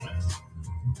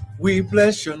We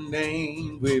bless your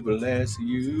name, we bless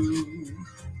you.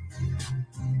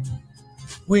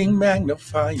 We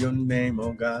magnify your name,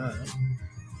 oh God.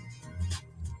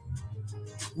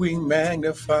 We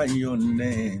magnify your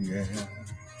name, yeah.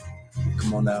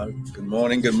 Come on now. Good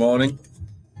morning, good morning.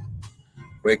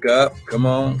 Wake up, come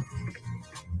on.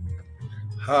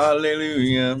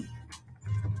 Hallelujah.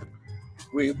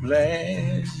 We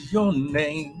bless your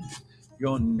name,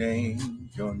 your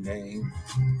name, your name.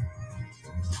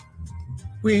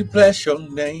 We bless your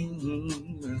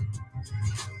name.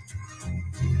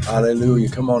 Hallelujah.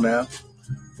 Come on now.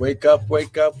 Wake up,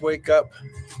 wake up, wake up.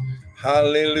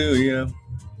 Hallelujah.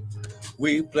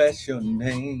 We bless your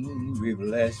name. We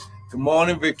bless. Good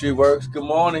morning, Victory Works. Good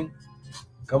morning.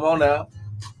 Come on now.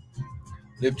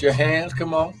 Lift your hands.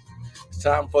 Come on. It's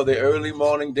time for the early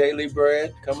morning daily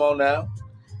bread. Come on now.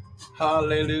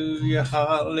 Hallelujah.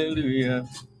 Hallelujah.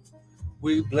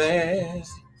 We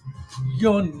bless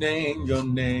your name, your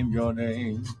name, your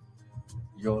name,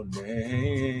 your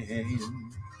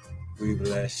name. We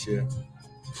bless you.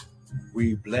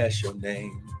 We bless your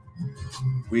name.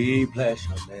 We bless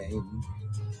your name.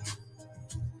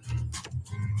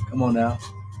 Come on now.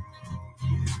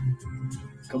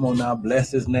 Come on now.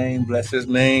 Bless his name. Bless his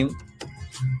name.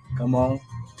 Come on.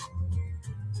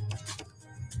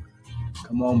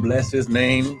 Come on. Bless his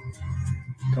name.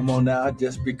 Come on now.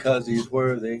 Just because he's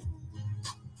worthy.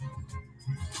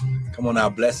 Come on now.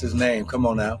 Bless his name. Come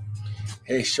on now.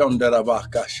 Hey,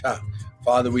 Shondarabakasha.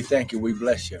 Father, we thank you. We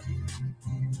bless you.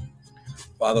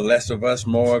 Father, less of us,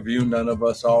 more of you, none of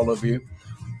us, all of you.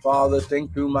 Father,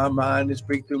 think through my mind and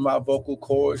speak through my vocal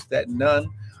cords that none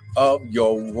of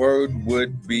your word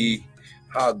would be,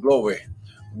 glory,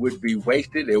 would be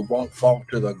wasted. It won't fall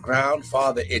to the ground.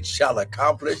 Father, it shall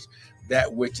accomplish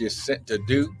that which is sent to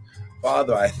do.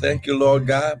 Father, I thank you, Lord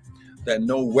God, that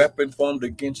no weapon formed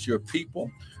against your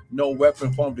people, no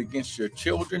weapon formed against your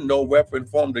children, no weapon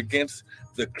formed against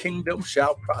the kingdom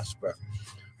shall prosper.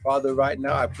 Father, right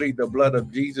now, I plead the blood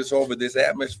of Jesus over this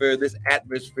atmosphere. This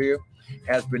atmosphere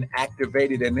has been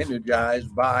activated and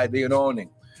energized by the anointing,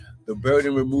 the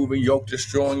burden removing, yoke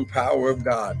destroying power of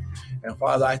God. And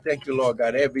Father, I thank you, Lord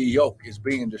God, every yoke is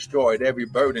being destroyed. Every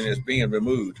burden is being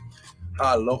removed.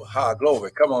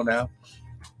 Glory. Come on now.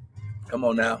 Come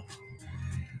on now.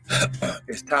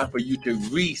 It's time for you to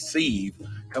receive.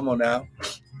 Come on now.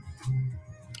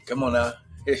 Come on now.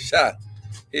 It's shot.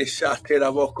 It's shot.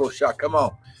 Shot. Come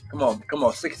on. Come on. Come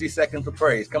on. 60 seconds of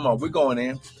praise. Come on. We're going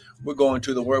in. We're going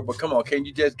to the word. But come on. Can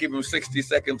you just give him 60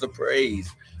 seconds of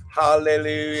praise?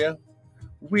 Hallelujah.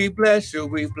 We bless you.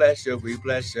 We bless you. We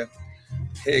bless you.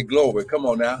 Hey, glory. Come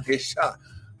on now. It's shot.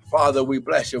 Father, we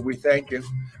bless you. We thank you.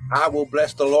 I will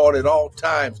bless the Lord at all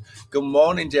times. Good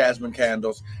morning, Jasmine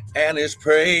Candles. And his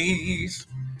praise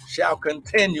shall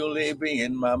continually be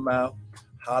in my mouth.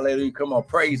 Hallelujah. Come on,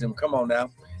 praise him. Come on now.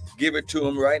 Give it to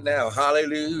him right now.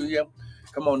 Hallelujah.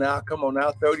 Come on now. Come on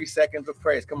now. 30 seconds of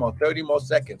praise. Come on, 30 more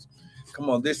seconds. Come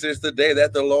on. This is the day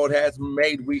that the Lord has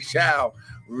made. We shall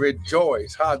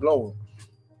rejoice. High glory.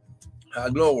 High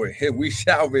glory. Here we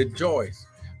shall rejoice.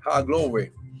 High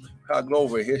glory. High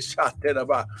glory. Here shot that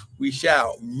about. We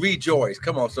shall rejoice.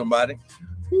 Come on, somebody.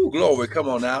 Ooh, glory. Come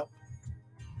on now.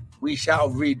 We shall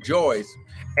rejoice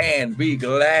and be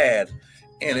glad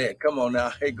in it. Come on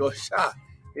now. Hey, go shot.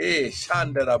 Hey,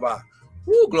 shandaraba.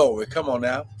 Woo, glory. Come on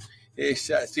now. Hey,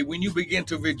 shot. See, when you begin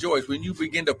to rejoice, when you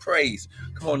begin to praise,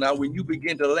 come on now, when you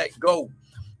begin to let go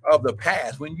of the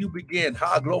past, when you begin,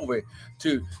 glory,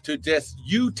 to just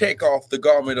you take off the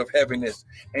garment of heaviness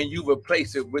and you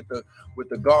replace it with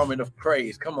the garment of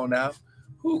praise. Come on now.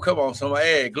 Who? Come on, somebody.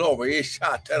 Hey, glory. Hey,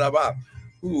 shot.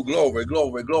 Ooh, glory,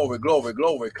 glory, glory, glory,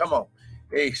 glory. Come on.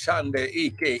 Hey, Shande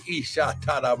Ike Isha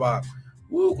Taraba.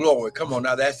 Ooh, glory. Come on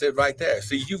now. That's it right there.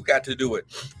 See, you've got to do it.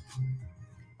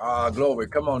 Glory.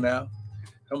 Come on now.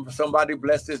 Somebody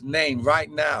bless his name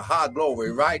right now.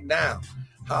 Glory, right now.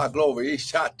 Glory.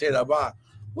 Isha Taraba.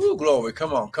 Ooh, glory.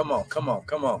 Come on, come on, come on,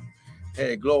 come on.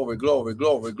 Hey, glory, glory,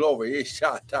 glory, glory.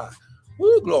 Isha Ta.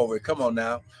 Ooh, glory. Come on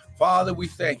now. Father, we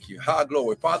thank you.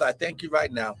 Glory. Father, I thank you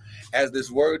right now as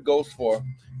this word goes forth.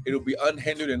 It'll be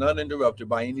unhindered and uninterrupted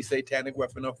by any satanic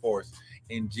weapon or force.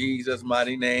 In Jesus'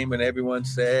 mighty name. And everyone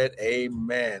said,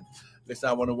 amen. Listen,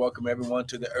 I want to welcome everyone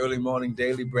to the early morning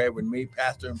daily bread with me,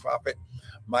 Pastor and Prophet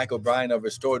Michael Bryan of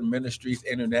Restored Ministries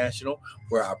International,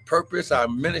 where our purpose, our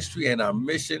ministry, and our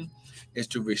mission is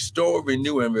to restore,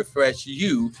 renew, and refresh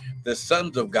you, the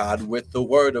sons of God, with the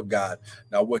word of God.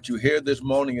 Now, what you hear this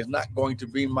morning is not going to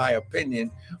be my opinion,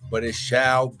 but it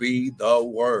shall be the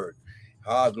word.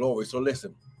 Glory. So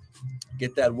listen,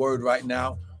 get that word right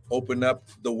now. Open up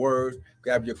the word,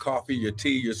 grab your coffee, your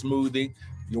tea, your smoothie.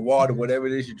 your water, whatever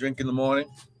it is you drink in the morning.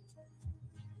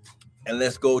 And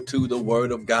let's go to the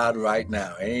word of God right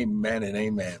now. Amen and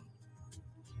amen.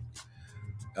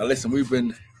 Now listen, we've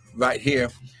been right here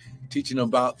teaching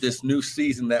about this new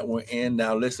season that we're in.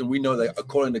 Now listen, we know that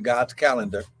according to God's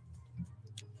calendar,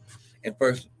 and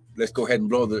first let's go ahead and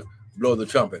blow the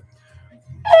trumpet.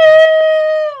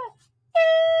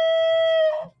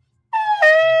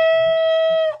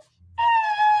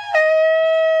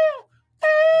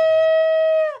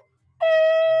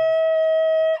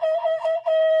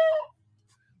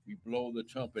 We blow the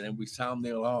trumpet and we sound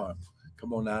the alarm.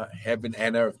 Come on now, heaven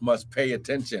and earth must pay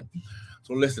attention.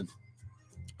 So listen,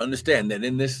 understand that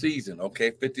in this season, okay,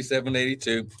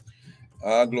 5782,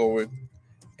 glory,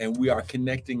 and we are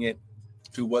connecting it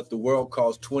to what the world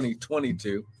calls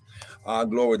 2022,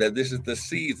 glory, that this is the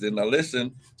season. Now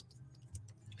listen,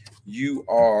 you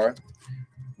are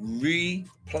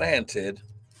replanted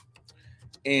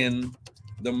in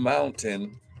the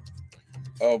mountain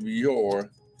of your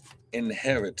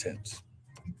inheritance.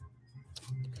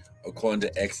 According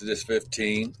to Exodus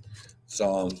 15,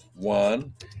 Psalms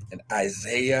 1, and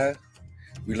Isaiah.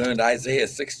 We learned Isaiah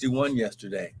 61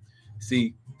 yesterday.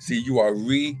 See, you are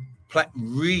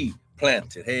replanted.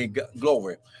 Hey,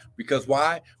 glory. Because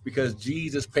why? Because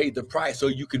Jesus paid the price so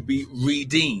you could be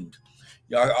redeemed.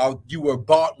 You were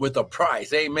bought with a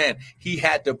price. Amen. He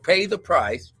had to pay the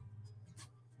price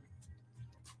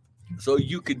so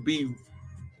you could be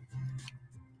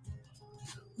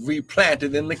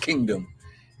replanted in the kingdom.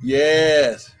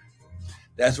 Yes,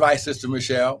 that's right, Sister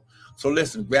Michelle. So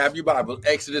listen, grab your Bible,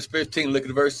 Exodus 15, look at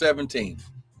verse 17.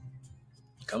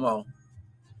 Come on.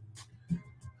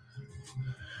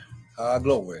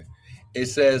 Glory. It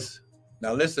says,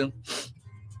 now listen.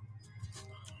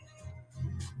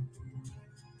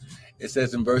 It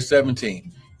says in verse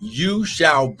 17, you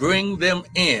shall bring them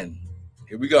in.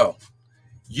 Here we go.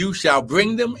 You shall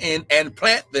bring them in and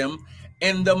plant them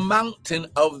in the mountain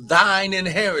of thine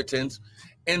inheritance,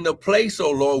 in the place, O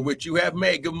Lord, which you have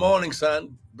made. Good morning,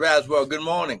 son. Braswell, good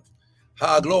morning.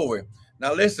 Glory.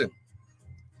 Now listen,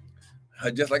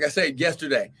 just like I said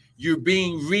yesterday, you're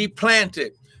being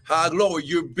replanted. Glory.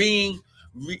 You're being,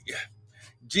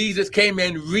 Jesus came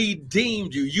and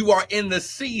redeemed you. You are in the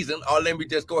season. Let me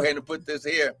just go ahead and put this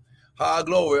here.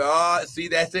 Glory. See,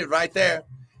 that's it right there.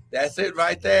 That's it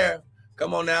right there.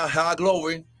 Come on now.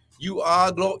 Glory. You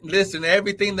are, listen,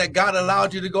 everything that God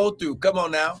allowed you to go through. Come on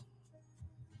now.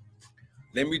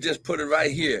 Let me just put it right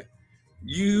here.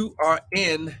 You are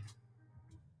in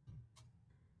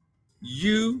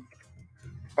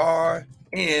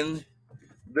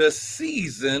the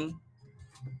season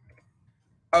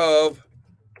of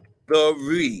the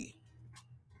re.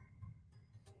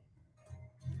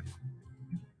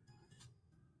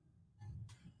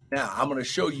 Now, I'm going to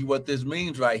show you what this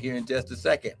means right here in just a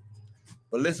second.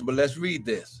 But listen, let's read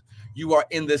this. You are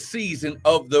in the season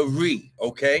of the re,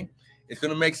 okay? It's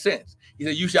going to make sense. He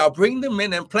said, you shall bring them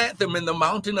in and plant them in the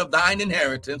mountain of thine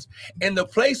inheritance, in the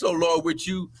place, O Lord, which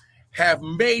you have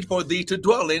made for thee to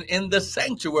dwell in the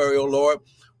sanctuary, O Lord,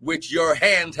 which your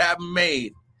hands have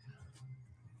made.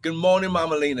 Good morning,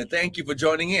 Mama Lena. Thank you for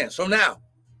joining in. So now,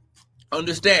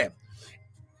 understand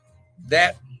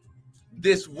that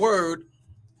this word,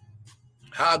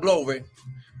 glory,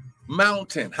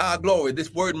 mountain, glory,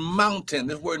 this word mountain,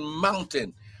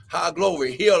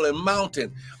 glory, hill and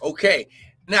mountain. Okay,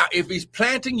 now if he's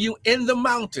planting you in the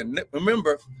mountain,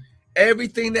 remember,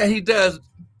 everything that he does,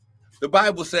 the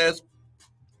Bible says,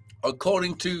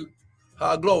 according to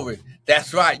glory.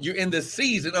 That's right. You're in the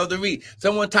season of the re.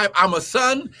 Someone type, I'm a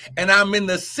son and I'm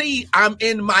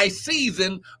in my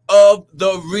season of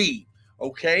the re.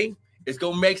 Okay, it's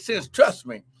going to make sense. Trust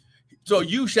me. So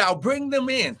you shall bring them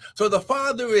in. So the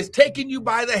Father is taking you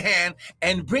by the hand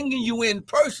and bringing you in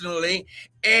personally,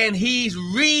 and he's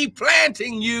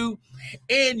replanting you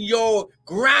in your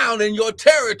ground, in your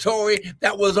territory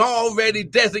that was already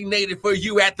designated for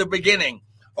you at the beginning.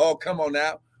 Oh, come on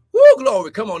now. Woo,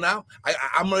 glory. Come on now.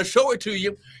 I'm going to show it to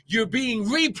you. You're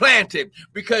being replanted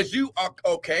because you are,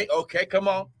 okay, come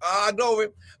on. Glory.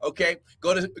 Okay,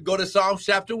 go to Psalms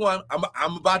chapter 1.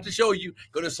 I'm about to show you.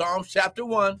 Go to Psalms chapter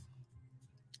 1.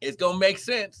 It's going to make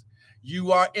sense.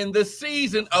 You are in the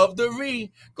season of the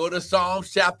re. Go to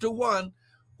Psalms chapter 1.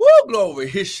 Woo, glory.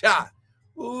 His shot.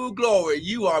 Woo, glory.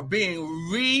 You are being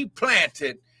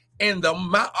replanted in the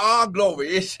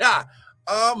glory. His shot.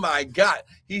 Oh, my God.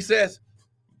 He says,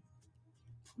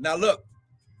 now look.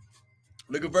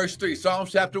 Look at verse 3.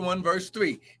 Psalms chapter 1, verse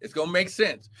 3. It's going to make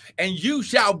sense. And you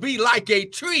shall be like a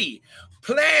tree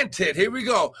planted, here we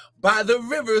go, by the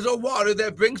rivers of water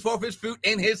that brings forth his fruit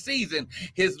in his season.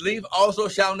 His leaf also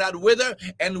shall not wither,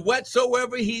 and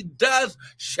whatsoever he does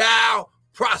shall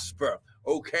prosper.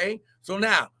 Okay? So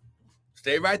now,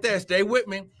 stay right there. Stay with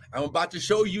me. I'm about to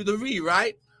show you the re,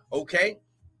 right? Okay?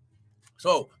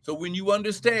 So when you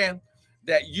understand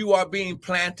that you are being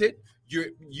planted,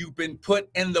 you've been put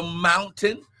in the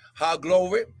mountain. How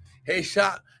glory. Hey,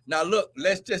 shot. Now look,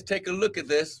 let's just take a look at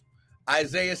this.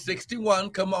 Isaiah 61.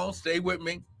 Come on, stay with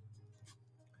me.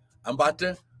 I'm about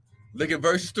to look at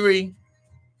verse 3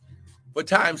 for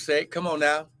time's sake. Come on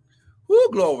now. Woo,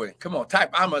 glory. Come on,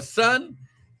 type. I'm a son,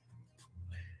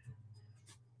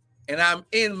 and I'm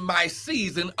in my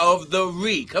season of the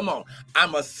re. Come on.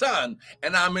 I'm a son,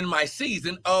 and I'm in my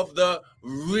season of the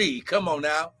re. Come on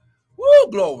now.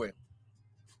 Woo, glory.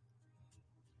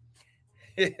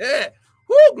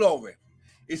 Woo, glory.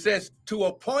 It says, to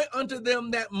appoint unto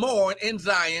them that mourn in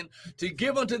Zion, to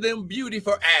give unto them beauty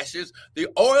for ashes, the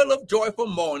oil of joy for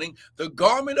mourning, the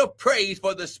garment of praise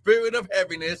for the spirit of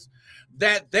heaviness,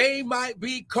 that they might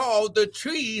be called the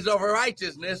trees of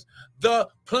righteousness, the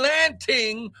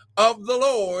planting of the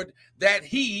Lord, that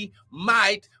he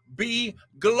might be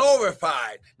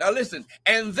glorified. Now listen,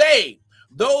 and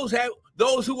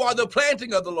those who are the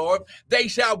planting of the Lord, they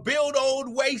shall build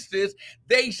old wastes,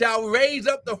 they shall raise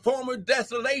up the former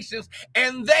desolations,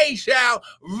 and they shall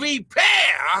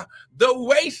repair the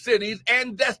waste cities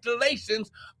and desolations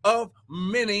of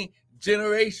many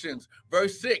generations.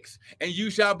 Verse 6, and you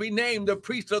shall be named the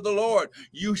priests of the Lord.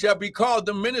 You shall be called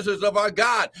the ministers of our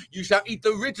God. You shall eat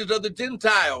the riches of the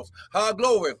Gentiles. Our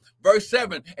glory. Verse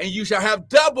 7, and you shall have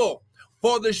double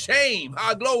for the shame.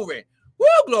 Our glory. Woo,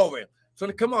 glory.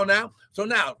 So come on now. So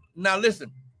now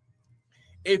listen.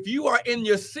 If you are in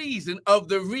your season of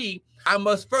the re, I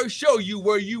must first show you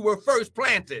where you were first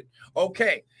planted.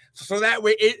 Okay. So that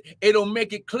way it'll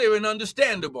make it clear and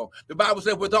understandable. The Bible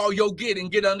said, with all your getting,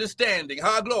 get understanding.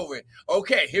 High glory.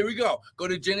 Okay, here we go. Go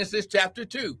to Genesis chapter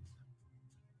 2.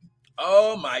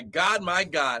 Oh, my God, my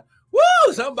God.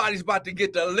 Woo! Somebody's about to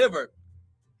get delivered.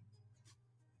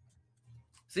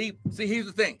 See, here's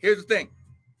the thing.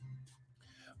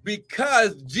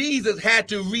 Because Jesus had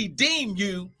to redeem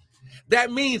you,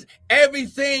 that means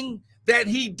everything that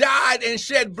he died and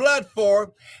shed blood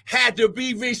for had to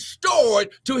be restored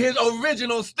to his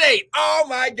original state. Oh,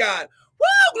 my God.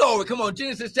 Woo, glory. Come on,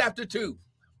 Genesis chapter 2.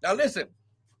 Now, listen.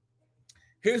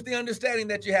 Here's the understanding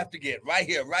that you have to get right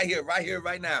here,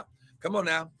 right now. Come on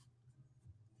now.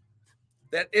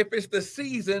 That if it's the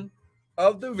season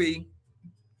of the re,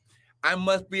 I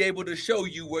must be able to show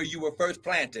you where you were first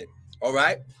planted. All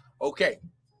right? Okay.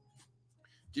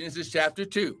 Genesis chapter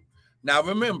 2. Now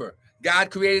remember, God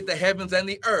created the heavens and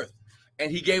the earth,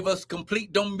 and he gave us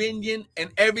complete dominion and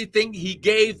everything. He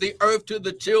gave the earth to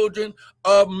the children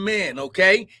of men,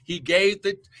 okay? He gave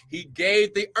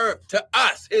the earth to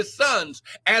us, his sons,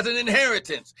 as an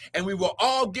inheritance, and we were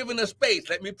all given a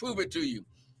space. Let me prove it to you.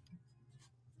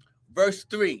 Verse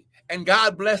 3, and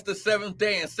God blessed the seventh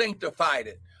day and sanctified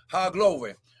it. High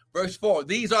glory. Verse 4,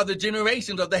 these are the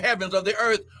generations of the heavens of the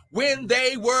earth when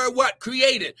they were what?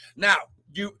 Created. Now,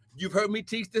 you've heard me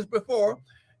teach this before,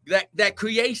 that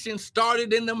creation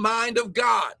started in the mind of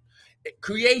God.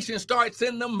 Creation starts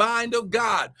in the mind of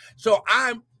God. So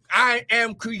I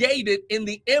am created in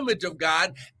the image of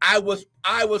God. I was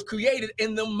created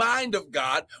in the mind of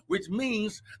God, which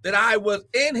means that I was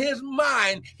in his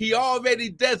mind. He already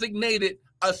designated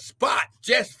a spot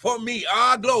just for me.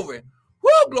 Ah, glory.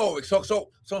 Woo, glory.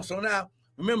 So now,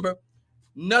 remember,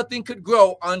 nothing could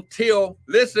grow until,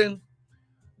 listen,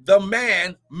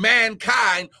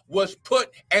 mankind was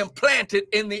put and planted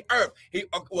in the earth.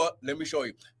 Well, let me show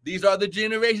you. These are the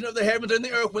generation of the heavens and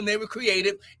the earth when they were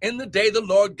created in the day the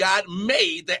Lord God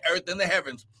made the earth and the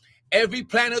heavens. Every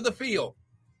plant of the field,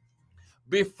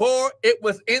 before it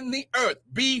was in the earth,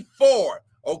 before,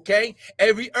 okay?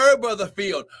 Every herb of the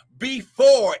field,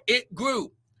 before it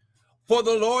grew. For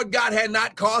the Lord God had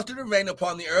not caused it to rain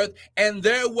upon the earth, and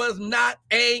there was not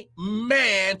a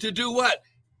man to do what?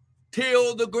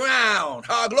 Till the ground.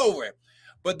 High glory.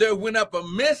 But there went up a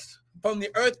mist from the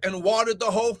earth and watered the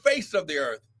whole face of the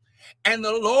earth. And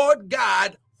the Lord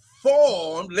God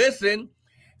formed, listen,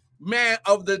 man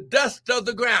of the dust of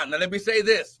the ground. Now let me say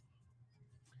this.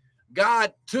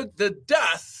 God took the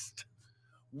dust,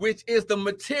 which is the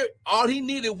material. All he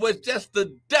needed was just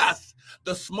the dust,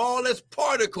 the smallest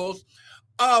particles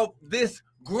of this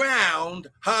ground,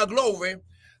 high glory,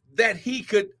 that he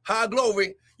could, high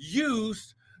glory,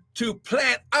 use to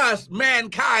plant us,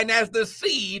 mankind, as the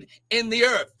seed in the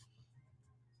earth.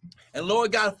 And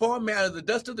Lord God formed man out of the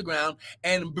dust of the ground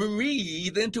and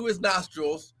breathed into his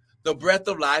nostrils the breath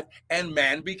of life, and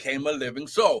man became a living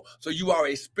soul. So you are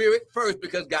a spirit first,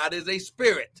 because God is a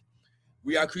spirit.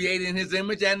 We are created in his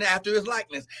image and after his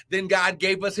likeness. Then God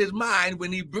gave us his mind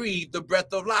when he breathed the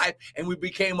breath of life, and we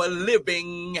became a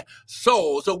living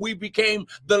soul. So we became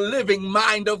the living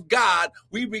mind of God.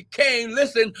 We became,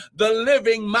 listen, the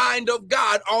living mind of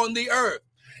God on the earth.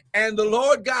 And the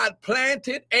Lord God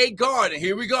planted a garden.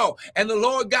 Here we go. And the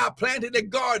Lord God planted a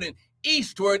garden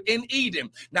eastward in Eden.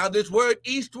 Now, this word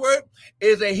eastward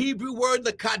is a Hebrew word,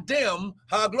 the kadem,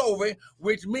 glory,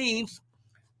 which means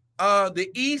the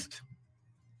east,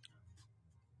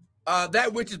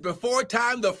 that which is before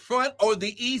time, the front or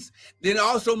the east. Then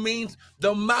also means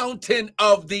the mountain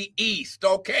of the east.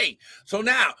 Okay, so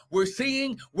now we're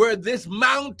seeing where this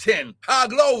mountain,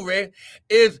 glory,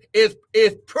 is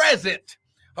present.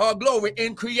 Glory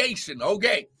in creation.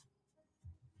 Okay.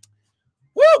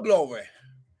 Woo, glory.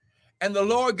 And the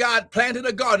Lord God planted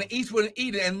a garden eastward in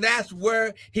Eden, and that's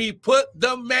where he put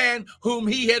the man whom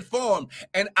he had formed.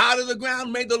 And out of the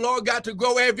ground made the Lord God to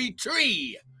grow every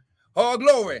tree. Oh,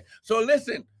 glory. So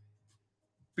listen,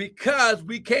 because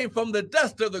we came from the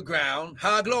dust of the ground,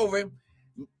 glory,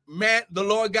 man, the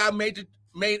Lord God made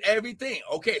everything.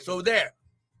 Okay, so there.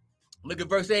 Look at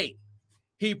verse 8.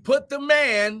 He put the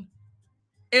man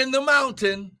in the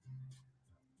mountain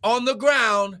on the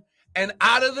ground, and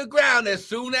out of the ground, as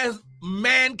soon as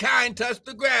mankind touched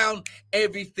the ground,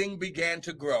 everything began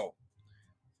to grow.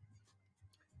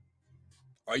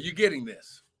 Are you getting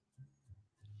this?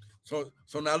 So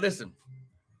now listen.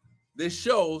 This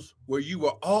shows where you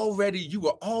were already,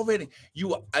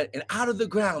 and out of the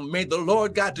ground made the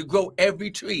Lord God to grow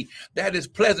every tree that is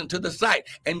pleasant to the sight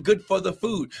and good for the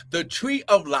food. The tree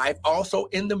of life also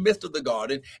in the midst of the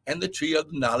garden, and the tree of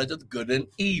the knowledge of good and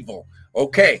evil.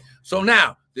 Okay, so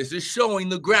now this is showing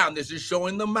the ground. This is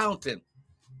showing the mountain.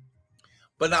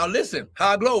 But now listen,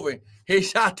 glory. He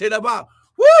shot it about.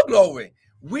 Woo, glory.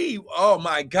 Oh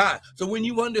my God. So when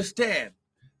you understand,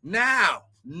 now,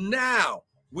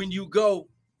 when you go,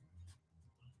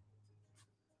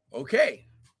 okay.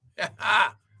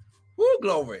 Woo,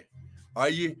 glory. Are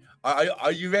you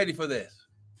ready for this?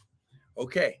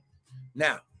 Okay.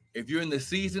 Now, if you're in the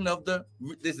season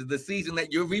this is the season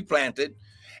that you're replanted,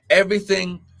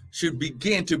 everything should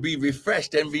begin to be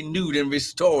refreshed and renewed and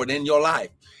restored in your life.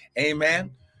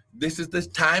 Amen. This is the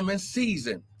time and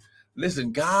season.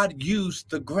 Listen, God used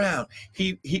the ground.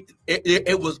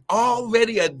 It was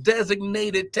already a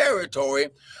designated territory.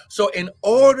 So in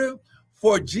order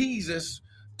for Jesus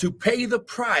to pay the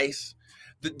price,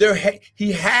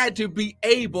 he had to be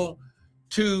able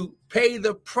to pay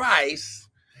the price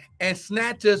and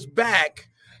snatch us back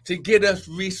to get us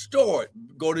restored.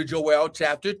 Go to Joel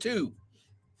chapter 2.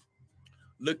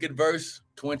 Look at verse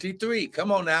 23.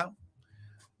 Come on now.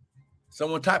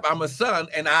 Someone type, I'm a son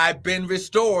and I've been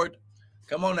restored.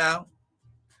 Come on now.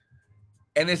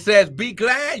 And it says, be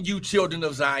glad, you children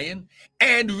of Zion,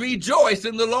 and rejoice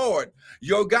in the Lord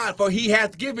your God, for he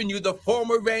hath given you the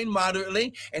former rain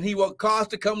moderately, and he will cause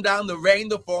to come down the rain,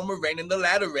 the former rain, and the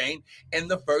latter rain in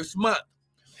the first month.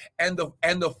 And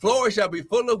the floor shall be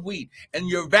full of wheat, and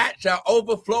your vat shall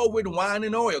overflow with wine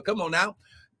and oil. Come on now.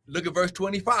 Look at verse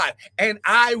 25. And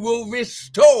I will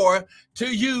restore to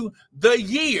you the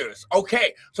years.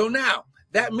 Okay, so now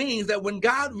that means that when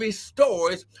God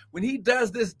restores, when he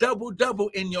does this double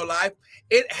in your life,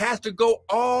 it has to go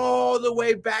all the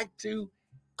way back to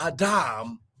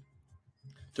Adam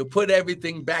to put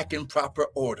everything back in proper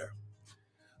order.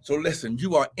 So listen,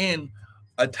 you are in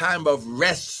a time of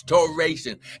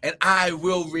restoration, and I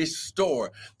will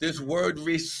restore. This word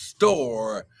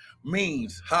restore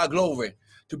means, glory,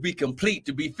 to be complete,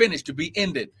 to be finished, to be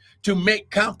ended, to make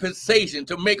compensation,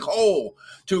 to make whole,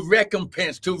 to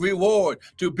recompense, to reward,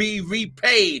 to be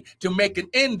repaid, to make an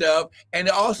end of. And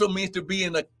it also means to be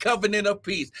in a covenant of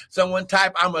peace. Someone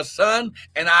type, I'm a son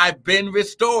and I've been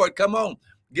restored. Come on,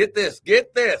 get this.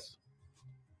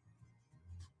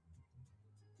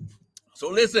 So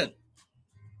listen.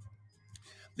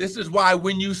 This is why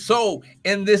when you sow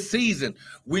in this season,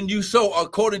 when you sow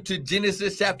according to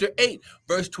Genesis chapter 8,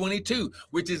 verse 22,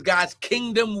 which is God's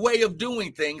kingdom way of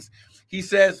doing things, he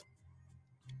says,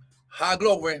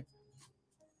 glory.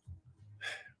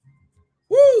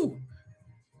 Woo!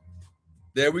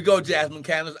 There we go, Jasmine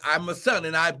Candles. I'm a son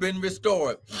and I've been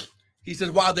restored. He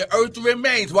says, while the earth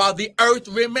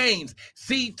remains,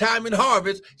 seed time and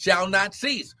harvest shall not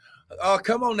cease.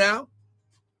 Come on now.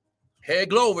 Hey,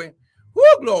 glory.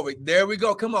 Woo, glory. There we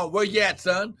go. Come on. Where you at,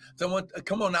 son? Someone,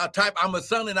 come on now. Type, I'm a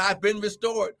son and I've been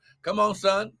restored. Come on,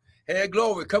 son. Hey,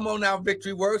 glory. Come on now,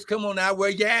 Victory Works. Come on now, where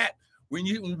you at? When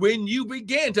you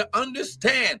begin to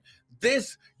understand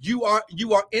this, you are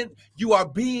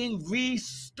being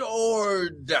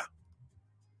restored.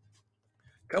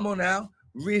 Come on now,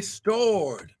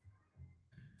 restored.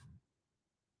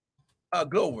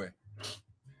 Glory.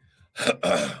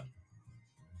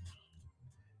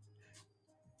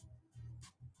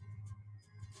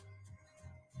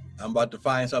 I'm about to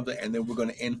find something, and then we're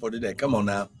going to end for today. Come on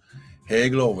now. Hey,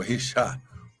 glory. He's shot.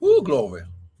 Woo, glory.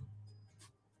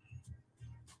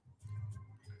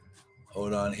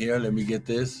 Hold on here. Let me get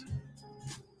this.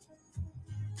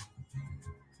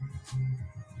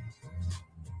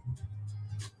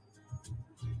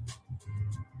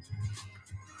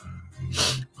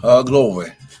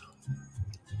 Glory.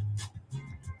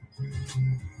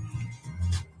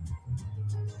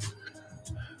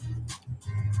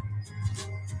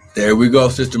 There we go,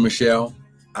 Sister Michelle.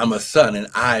 I'm a son, and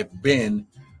I've been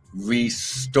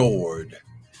restored.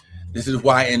 This is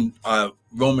why in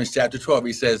Romans chapter 12,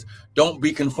 he says, don't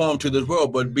be conformed to this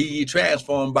world, but be ye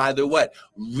transformed by the what?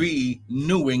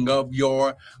 Renewing of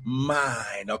your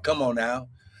mind. Oh, come on now.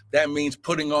 That means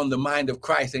putting on the mind of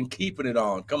Christ and keeping it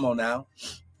on. Come on now.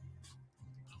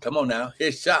 Come on now.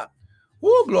 His shot.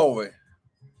 Woo, glory.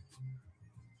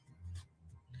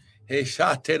 His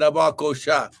shot. Tedabako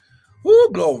shot. Woo,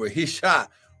 glory. His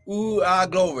shot. Ooh,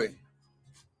 glory.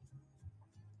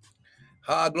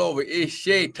 Glory.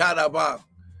 Ishe tadabak.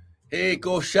 Hey,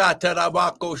 go shot,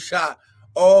 tadabako shot.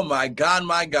 Oh my God,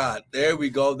 my God. There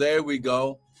we go. There we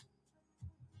go.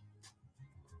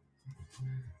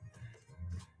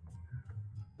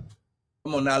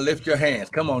 Come on now, lift your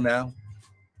hands. Come on now.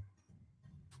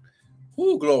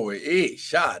 Woo, glory. Eh,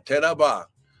 shot, tadabak.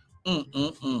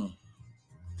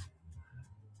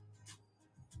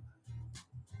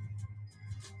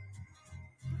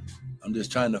 I'm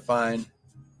just trying to find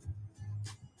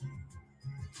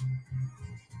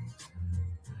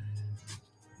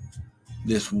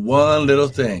this one little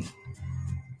thing.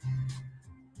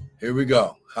 Here we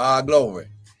go. Glory.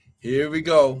 Here we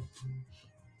go.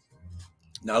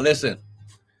 Now listen.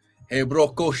 Hey,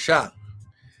 broko shah.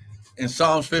 In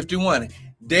Psalms 51,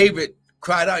 David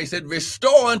cried out. He said,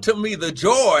 restore unto me the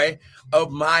joy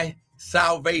of my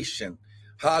salvation.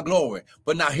 Glory.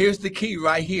 But now here's the key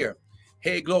right here.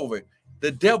 Hey, glory.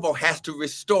 The devil has to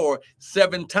restore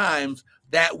 7 times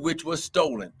that which was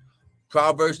stolen.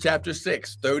 Proverbs chapter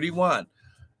 6, 31.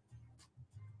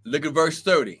 Look at verse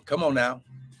 30. Come on now.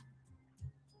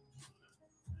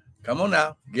 Come on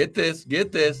now. Get this.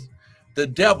 Get this. The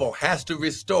devil has to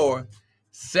restore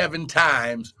 7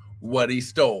 times what he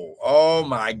stole. Oh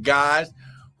my gosh.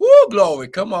 Woo, glory.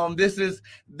 Come on. This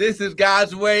is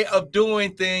God's way of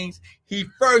doing things. He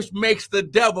first makes the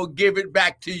devil give it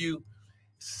back to you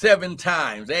 7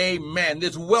 times. Amen.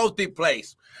 This wealthy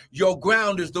place. Your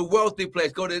ground is the wealthy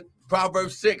place. Go to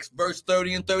Proverbs 6, verse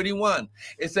 30 and 31.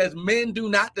 It says, men do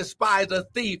not despise a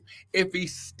thief if he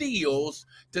steals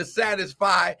to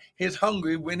satisfy his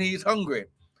hunger when he's hungry,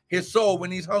 his soul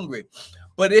when he's hungry.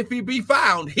 But if he be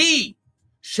found, he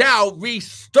shall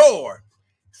restore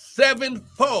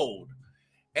 7-fold,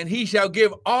 and he shall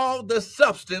give all the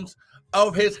substance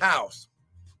of his house.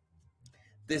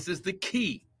 This is the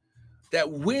key, that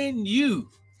when you,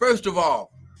 first of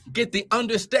all, get the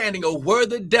understanding of where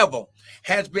the devil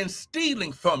has been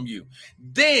stealing from you,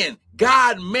 then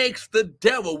God makes the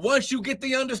devil, once you get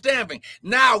the understanding,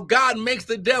 now God makes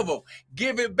the devil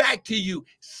give it back to you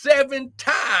 7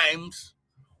 times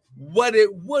what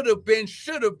it would have been,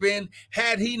 should have been,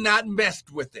 had he not messed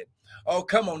with it. Oh,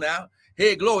 come on now.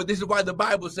 Hey, glory. This is why the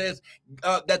Bible says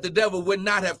that the devil would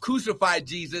not have crucified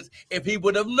Jesus if he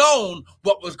would have known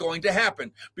what was going to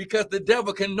happen, because the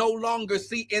devil can no longer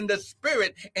see in the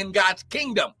spirit in God's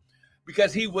kingdom,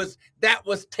 because that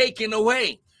was taken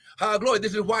away. Glory.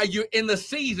 This is why you're in the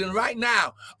season right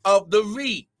now of the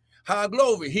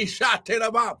glory. He shot it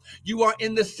about. You are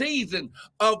in the season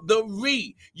of the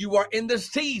You are in the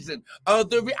season of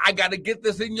the I got to get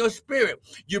this in your spirit.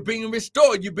 You're being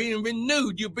restored. You're being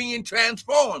renewed. You're being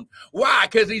transformed. Why?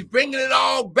 Because he's bringing it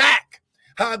all back.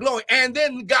 Glory. And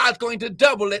then God's going to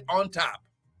double it on top.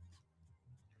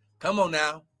 Come on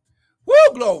now. Woo,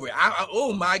 glory.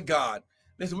 Oh, my God.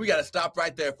 Listen, we got to stop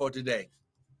right there for today.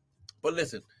 But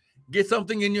listen, get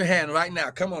something in your hand right now.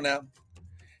 Come on now.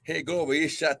 Hey, glory.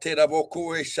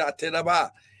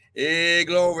 Hey,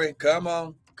 glory. Come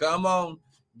on. Come on.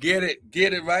 Get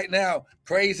it right now.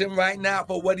 Praise him right now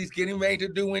for what he's getting ready to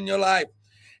do in your life.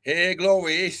 Hey,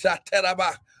 glory.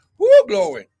 Woo,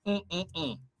 glory.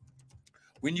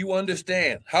 When you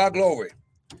understand, glory,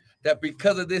 that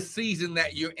because of this season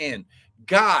that you're in,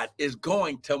 God is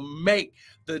going to make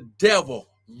the devil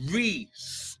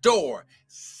restore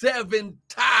 7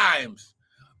 times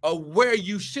of where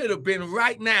you should have been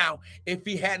right now if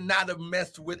he had not have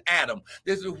messed with Adam.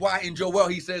 This is why in Joel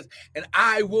he says, and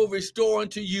I will restore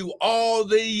unto you all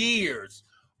the years,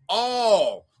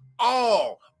 all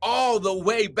the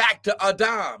way back to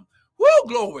Adam. Woo,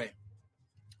 glory.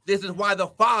 This is why the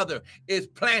Father is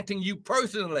planting you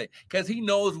personally, because he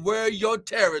knows where your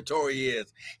territory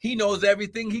is. He knows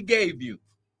everything he gave you.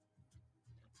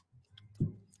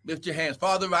 Lift your hands.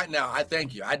 Father, right now, I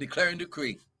thank you. I declare and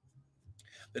decree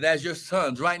that as your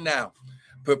sons right now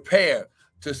prepare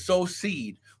to sow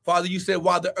seed, Father, you said,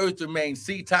 while the earth remains,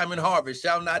 seed time and harvest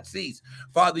shall not cease.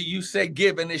 Father, you said,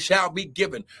 give and it shall be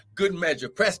given. Good measure,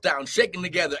 pressed down, shaken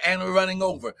together, and running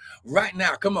over. Right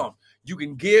now, come on. You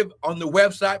can give on the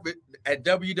website at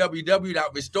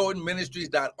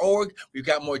www.restoredministries.org. We've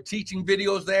got more teaching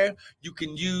videos there. You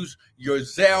can use your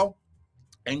Zelle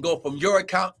and go from your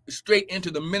account straight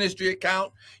into the ministry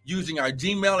account using our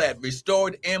Gmail at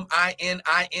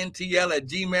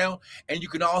restoredmintl@gmail. And you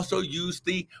can also use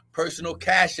the personal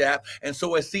Cash App and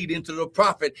sow a seed into the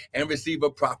prophet and receive a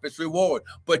prophet's reward.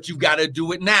 But you got to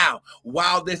do it now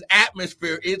while this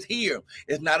atmosphere is here.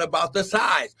 It's not about the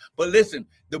size. But listen,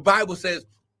 the Bible says,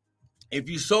 if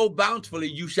you sow bountifully,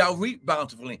 you shall reap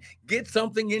bountifully. Get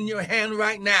something in your hand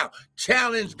right now.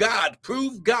 Challenge God.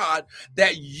 Prove God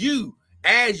that you,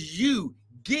 as you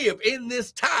give in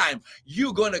this time,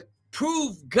 you're going to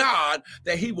prove God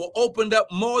that he will open up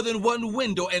more than one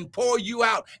window and pour you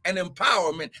out an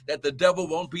empowerment that the devil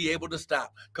won't be able to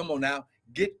stop. Come on now.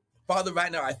 Father,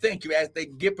 right now, I thank you as they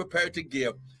get prepared to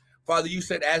give. Father, you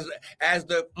said, as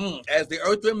the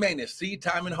earth remaineth, seed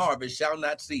time and harvest shall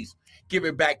not cease. Give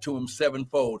it back to him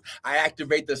sevenfold. I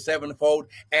activate the sevenfold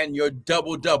and your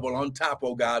double on top,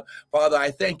 oh God. Father,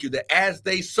 I thank you that as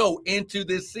they sow into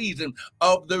this season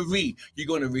of the you're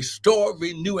going to restore,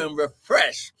 renew, and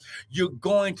refresh. You're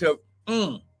going to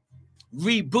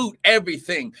reboot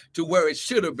everything to where it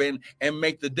should have been and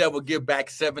make the devil give back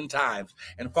 7 times.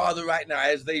 And Father, right now,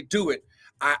 as they do it,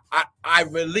 I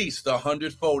release the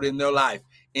 100-fold in their life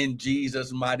in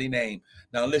Jesus' mighty name.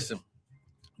 Now listen.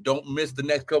 Don't miss the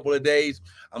next couple of days.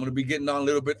 I'm going to be getting on a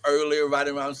little bit earlier, right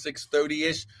around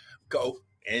 6:30-ish. Go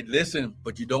and listen,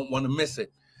 but you don't want to miss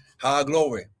it. High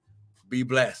glory. Be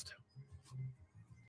blessed.